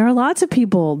there are lots of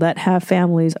people that have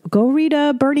families. Go read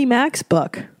Bernie Mac's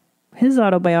book, his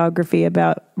autobiography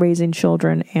about raising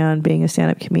children and being a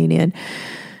stand-up comedian.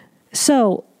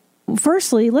 So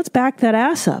firstly, let's back that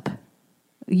ass up.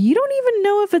 You don't even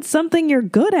know if it's something you're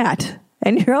good at,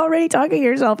 and you're already talking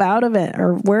yourself out of it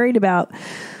or worried about,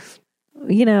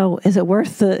 is it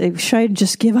worth should I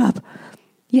just give up?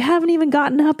 You haven't even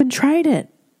gotten up and tried it.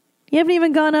 You haven't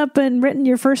even gone up and written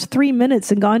your first 3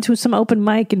 minutes and gone to some open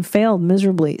mic and failed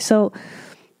miserably. So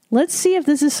let's see if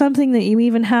this is something that you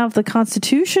even have the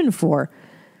constitution for,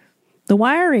 the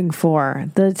wiring for,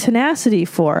 the tenacity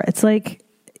for. It's like,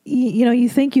 you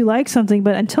think you like something,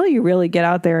 but until you really get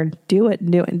out there and do it,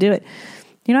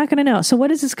 you're not going to know. So what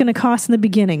is this going to cost in the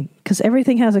beginning? Because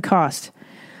everything has a cost.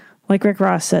 Like Rick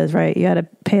Ross says, right? You got to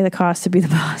pay the cost to be the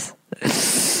boss.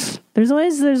 There's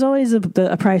always a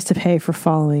price to pay for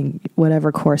following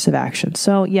whatever course of action.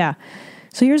 So yeah.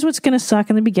 So here's what's going to suck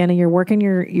in the beginning. You're working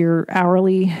your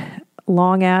hourly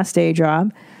long ass day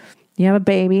job. You have a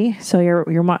baby. So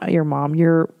your mom,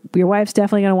 your wife's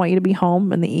definitely going to want you to be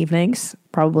home in the evenings,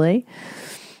 probably.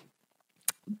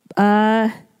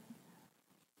 But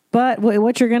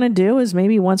what you're going to do is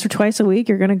maybe once or twice a week,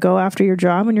 you're going to go after your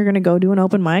job and you're going to go do an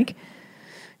open mic.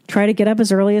 Try to get up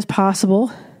as early as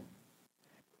possible.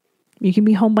 You can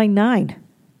be home by 9.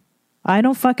 I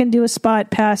don't fucking do a spot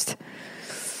past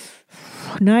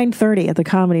 9:30 at the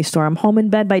Comedy Store. I'm home in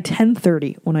bed by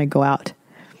 10:30 when I go out.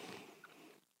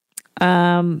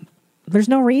 There's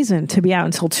no reason to be out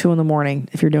until 2 a.m.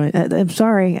 if you're doing. I'm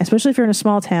sorry, especially if you're in a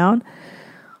small town.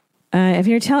 If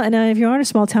you're in a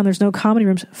small town, there's no comedy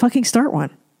rooms. Fucking start one.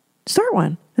 Start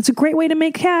one. It's a great way to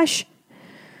make cash.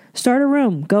 Start a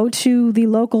room. Go to the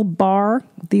local bar,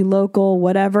 the local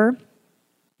whatever.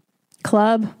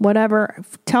 Club, whatever.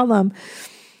 Tell them,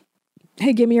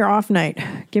 hey, give me your off night.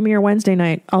 Give me your Wednesday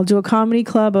night. I'll do a comedy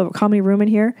club, a comedy room in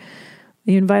here.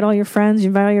 You invite all your friends, you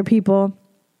invite all your people,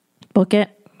 book it.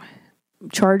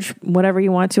 charge whatever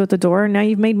you want to at the door, and now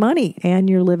you've made money and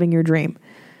you're living your dream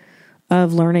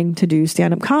of learning to do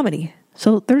stand-up comedy.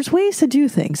 So there's ways to do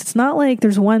things. It's not like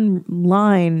there's one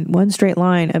straight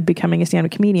line of becoming a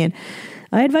stand-up comedian.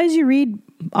 I advise you read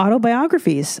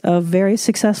autobiographies of very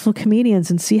successful comedians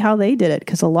and see how they did it,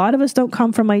 because a lot of us don't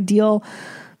come from ideal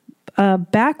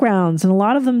backgrounds, and a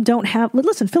lot of them don't have...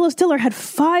 Listen, Phyllis Diller had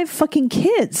 5 fucking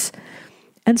kids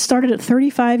and started at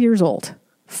 35 years old.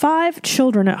 5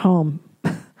 children at home.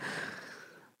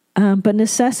 But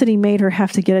necessity made her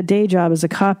have to get a day job as a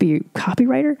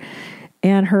copywriter,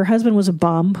 and her husband was a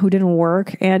bum who didn't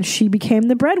work, and she became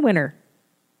the breadwinner.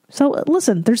 So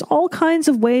listen, there's all kinds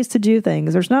of ways to do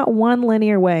things. There's not one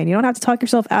linear way, and you don't have to talk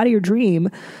yourself out of your dream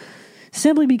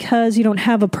simply because you don't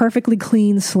have a perfectly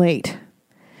clean slate.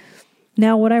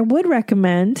 Now, what I would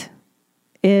recommend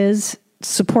is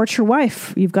support your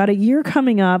wife. You've got a year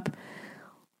coming up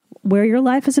where your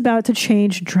life is about to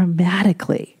change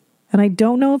dramatically. And I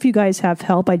don't know if you guys have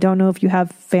help. I don't know if you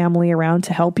have family around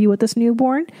to help you with this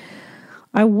newborn.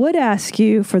 I would ask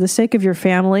you, for the sake of your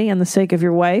family and the sake of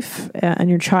your wife and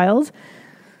your child,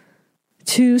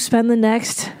 to spend the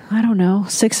next,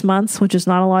 6 months, which is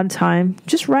not a lot of time,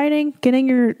 just writing, getting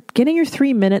your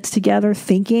 3 minutes together,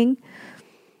 thinking.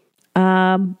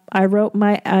 I wrote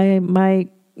my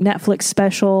Netflix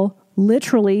special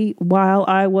literally while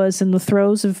I was in the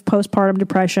throes of postpartum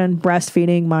depression,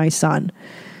 breastfeeding my son.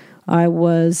 I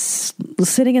was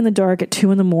sitting in the dark at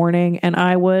 2 a.m, and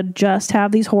I would just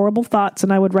have these horrible thoughts,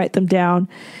 and I would write them down.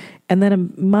 And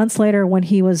then months later, when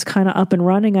he was kind of up and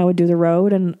running, I would do the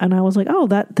road, and I was like, oh,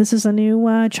 this is a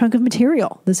new chunk of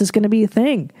material. This is going to be a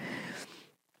thing.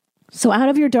 So out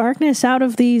of your darkness, out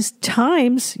of these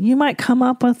times, you might come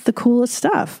up with the coolest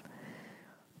stuff.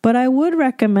 But I would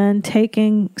recommend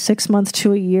taking 6 months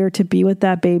to a year to be with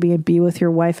that baby and be with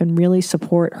your wife and really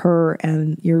support her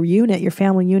and your unit, your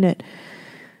family unit,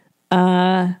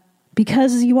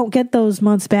 because you won't get those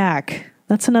months back.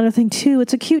 That's another thing too.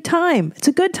 It's a cute time. It's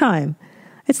a good time.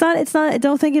 It's not,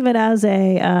 don't think of it as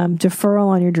a deferral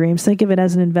on your dreams. Think of it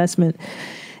as an investment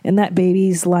in that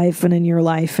baby's life and in your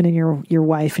life and in your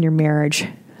wife and your marriage.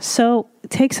 So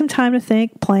take some time to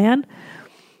think, plan.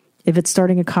 If it's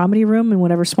starting a comedy room in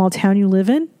whatever small town you live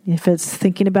in, if it's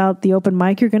thinking about the open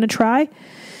mic you're going to try,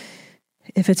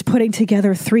 if it's putting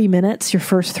together 3 minutes, your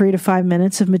first 3 to 5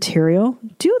 minutes of material,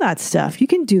 do that stuff. You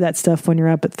can do that stuff when you're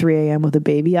up at 3 a.m. with a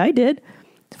baby. I did.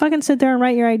 Fucking sit there and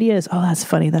write your ideas. Oh, that's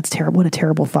funny. That's terrible. What a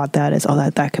terrible thought that is. Oh,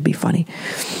 that could be funny.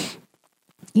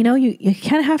 You know, you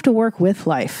kind of have to work with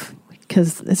life,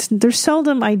 because there's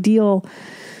seldom ideal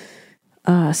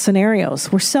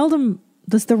scenarios. We're seldom...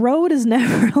 The road is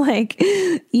never like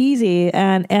easy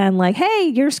and like,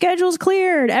 hey, your schedule's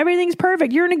cleared. Everything's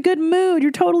perfect. You're in a good mood.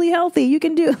 You're totally healthy. You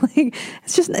can do like,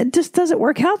 it just doesn't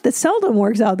work out. That seldom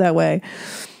works out that way.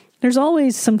 There's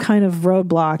always some kind of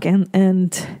roadblock.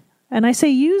 And I say,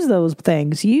 use those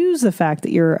things. Use the fact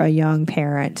that you're a young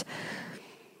parent.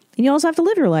 And you also have to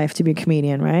live your life to be a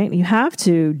comedian, right? You have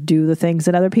to do the things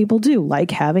that other people do,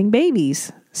 like having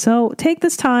babies. So take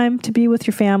this time to be with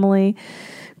your family.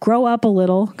 Grow up a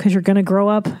little, because you're going to grow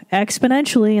up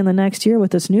exponentially in the next year with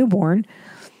this newborn.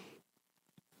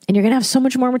 And you're going to have so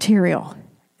much more material.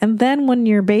 And then when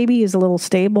your baby is a little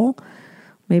stable,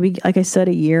 maybe, like I said,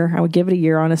 a year. I would give it a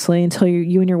year, honestly, until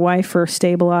you and your wife are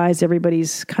stabilized.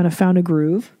 Everybody's kind of found a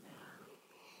groove.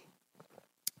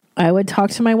 I would talk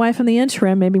to my wife in the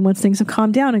interim, maybe once things have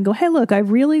calmed down, and go, hey, look, I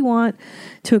really want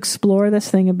to explore this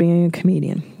thing of being a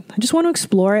comedian. I just want to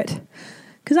explore it.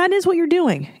 Because that is what you're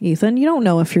doing, Ethan. You don't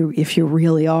know if you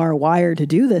really are wired to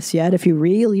do this yet. If you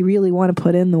really, really want to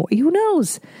put in who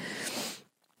knows?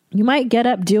 You might get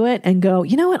up, do it, and go,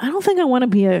 you know what? I don't think I want to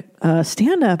be a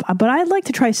stand-up, but I'd like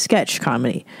to try sketch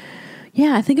comedy.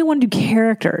 Yeah, I think I want to do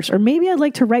characters. Or maybe I'd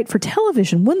like to write for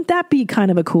television. Wouldn't that be kind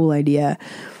of a cool idea?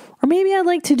 Or maybe I'd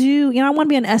like to do, I want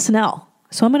to be on SNL.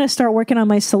 So I'm going to start working on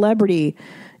my celebrity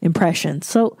impressions.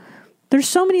 So there's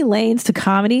so many lanes to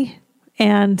comedy,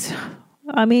 and...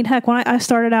 I mean, heck, when I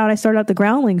started out the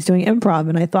Groundlings doing improv,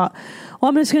 and I thought, well,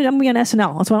 I'm going to be on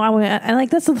SNL. That's what I want. And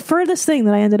that's the furthest thing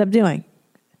that I ended up doing.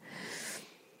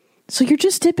 So you're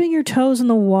just dipping your toes in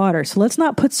the water. So let's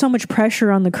not put so much pressure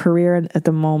on the career at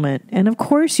the moment. And of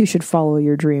course you should follow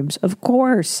your dreams. Of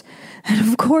course. And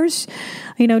of course,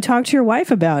 talk to your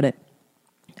wife about it.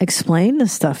 Explain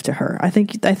this stuff to her. I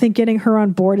think getting her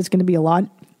on board is going to be a lot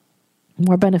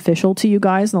more beneficial to you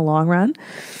guys in the long run.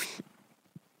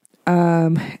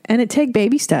 And take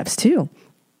baby steps too.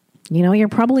 You're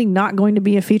probably not going to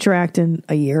be a feature act in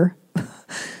a year.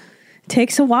 It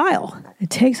takes a while.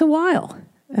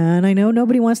 And I know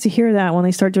nobody wants to hear that when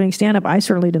they start doing stand-up. I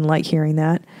certainly didn't like hearing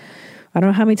that. I don't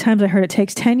know how many times I heard it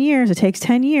takes 10 years. It takes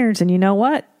 10 years. And you know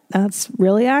what? That's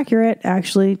really accurate.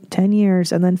 Actually, 10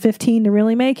 years and then 15 to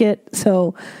really make it.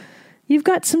 So you've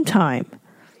got some time.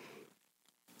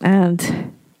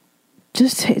 And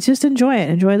just enjoy it.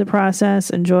 Enjoy the process.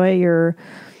 Enjoy your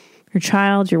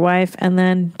child, your wife, and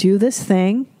then do this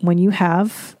thing when you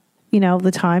have,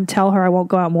 the time. Tell her I won't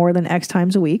go out more than X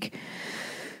times a week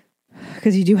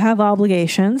because you do have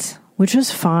obligations, which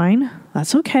is fine.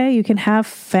 That's okay. You can have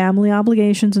family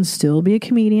obligations and still be a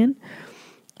comedian.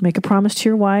 Make a promise to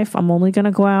your wife. I'm only going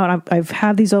to go out. I've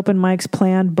had these open mics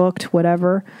planned, booked,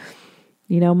 whatever.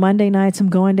 Monday nights I'm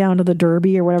going down to the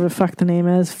Derby or whatever the fuck the name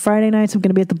is. Friday nights I'm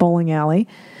going to be at the bowling alley.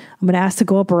 I'm going to ask to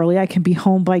go up early. I can be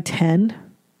home by 10.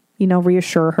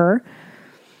 Reassure her.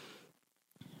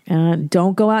 And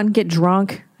don't go out and get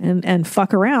drunk and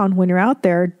fuck around when you're out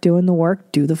there doing the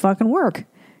work. Do the fucking work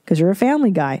because you're a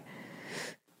family guy.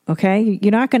 Okay?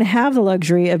 You're not going to have the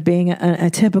luxury of being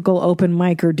a typical open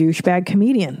mic or douchebag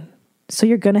comedian. So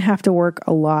you're going to have to work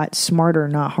a lot smarter,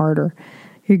 not harder.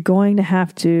 You're going to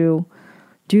have to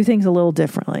do things a little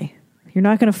differently. You're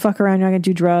not going to fuck around. You're not going to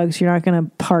do drugs. You're not going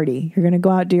to party. You're going to go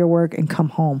out, do your work, and come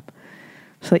home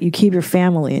so that you keep your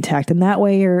family intact. And that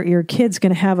way your kid's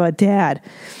going to have a dad.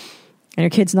 And your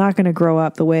kid's not going to grow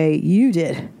up the way you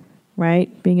did,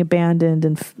 right? Being abandoned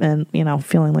and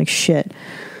feeling like shit.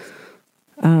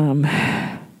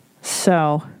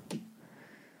 So,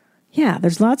 yeah,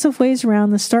 there's lots of ways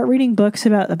around this. Start reading books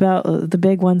about the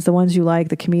big ones, the ones you like,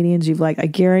 the comedians you've liked. I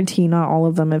guarantee not all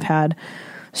of them have had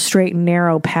straight and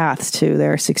narrow paths to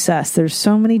their success. There's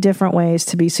so many different ways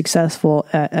to be successful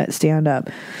at stand-up.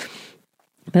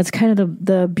 That's kind of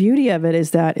the beauty of it,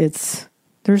 is that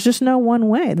there's just no one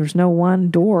way. There's no one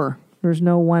door. There's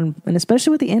no one, and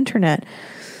especially with the internet.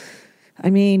 I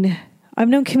mean, I've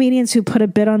known comedians who put a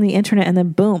bit on the internet and then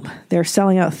boom, they're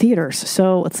selling out theaters.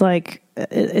 So it's like,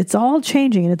 it's all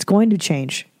changing and it's going to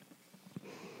change.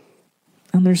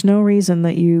 And there's no reason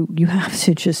that you have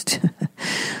to just,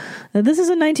 this is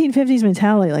a 1950s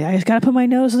mentality. Like, I just got to put my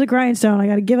nose to the grindstone. I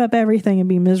got to give up everything and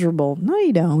be miserable. No,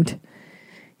 you don't.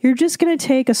 You're just going to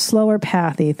take a slower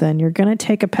path, Ethan. You're going to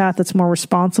take a path that's more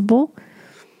responsible.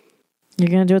 You're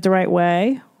going to do it the right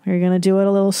way. You're going to do it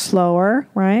a little slower,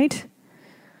 right?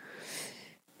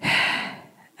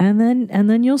 And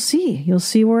then you'll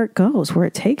see where it goes, where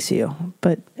it takes you.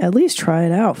 But at least try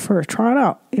it out first. Try it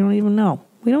out. You don't even know.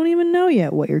 We don't even know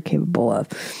yet what you're capable of.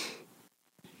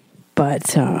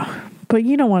 But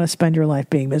you don't want to spend your life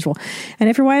being miserable. And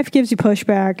if your wife gives you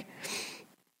pushback,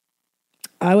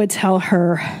 I would tell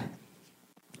her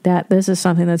that this is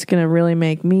something that's going to really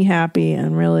make me happy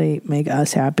and really make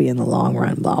us happy in the long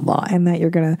run, blah, blah. And that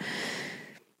you're going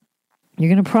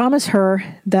to promise her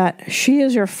that she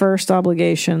is your first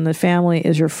obligation. The family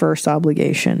is your first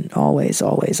obligation. Always,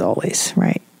 always, always,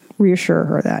 right? Reassure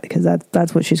her that, because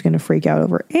that's what she's going to freak out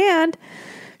over. And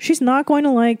she's not going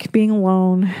to like being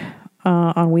alone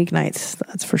on weeknights.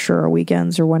 That's for sure, or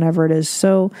weekends or whenever it is.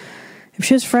 So if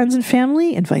she has friends and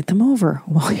family, invite them over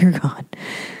while you're gone.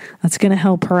 That's going to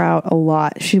help her out a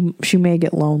lot. She may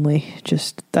get lonely.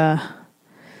 Just letting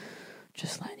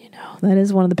you know. That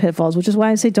is one of the pitfalls, which is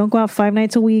why I say don't go out 5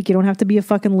 nights a week. You don't have to be a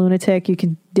fucking lunatic. You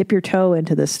can dip your toe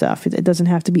into this stuff. It doesn't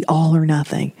have to be all or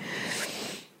nothing.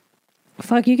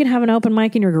 Fuck, you can have an open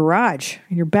mic in your garage,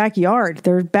 in your backyard.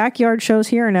 There are backyard shows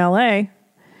here in LA.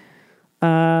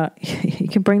 You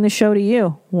can bring the show to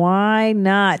you. Why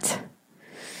not?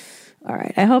 All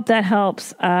right. I hope that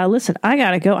helps. Listen, I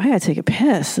got to go. I got to take a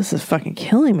piss. This is fucking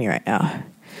killing me right now.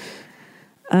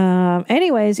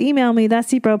 Anyways, email me.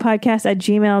 That's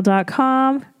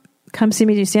deepbropodcast@gmail.com. Come see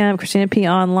me do stand-up, Christina P.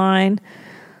 online,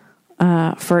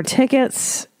 for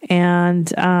tickets.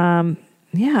 And,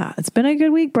 yeah, it's been a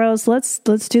good week, bros. Let's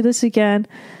do this again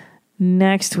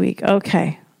next week.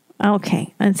 Okay.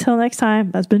 Until next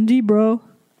time, that's been Deep Bro.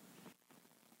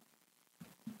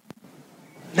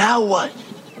 Now what?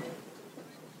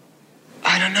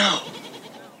 I don't know.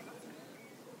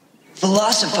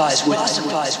 Philosophize with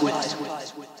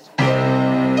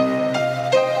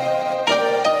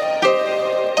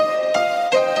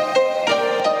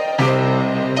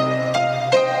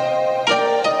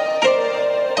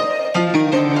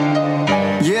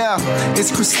It's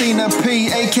Christina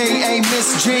P, aka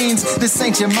Miss Jeans. This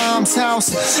ain't your mom's house,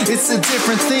 it's a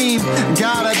different theme.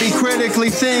 Gotta be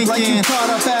critically thinking. Like you caught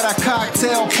up at a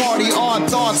cocktail party, odd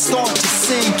thoughts start to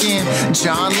sink in.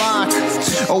 John Locke,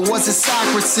 or was it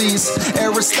Socrates?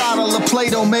 Aristotle or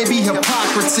Plato, maybe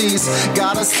Hippocrates.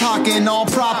 Got us talking all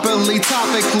properly,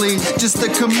 topically. Just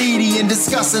a comedian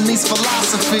discussing these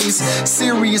philosophies.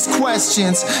 Serious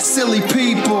questions, silly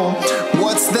people.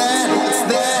 What's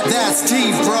that? That's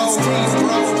deep, bro.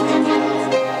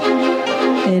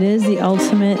 It is the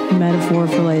ultimate metaphor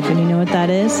for life, and you know what that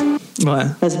is?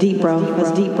 What? That's deep, bro.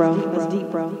 That's deep, bro. That's deep,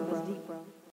 bro.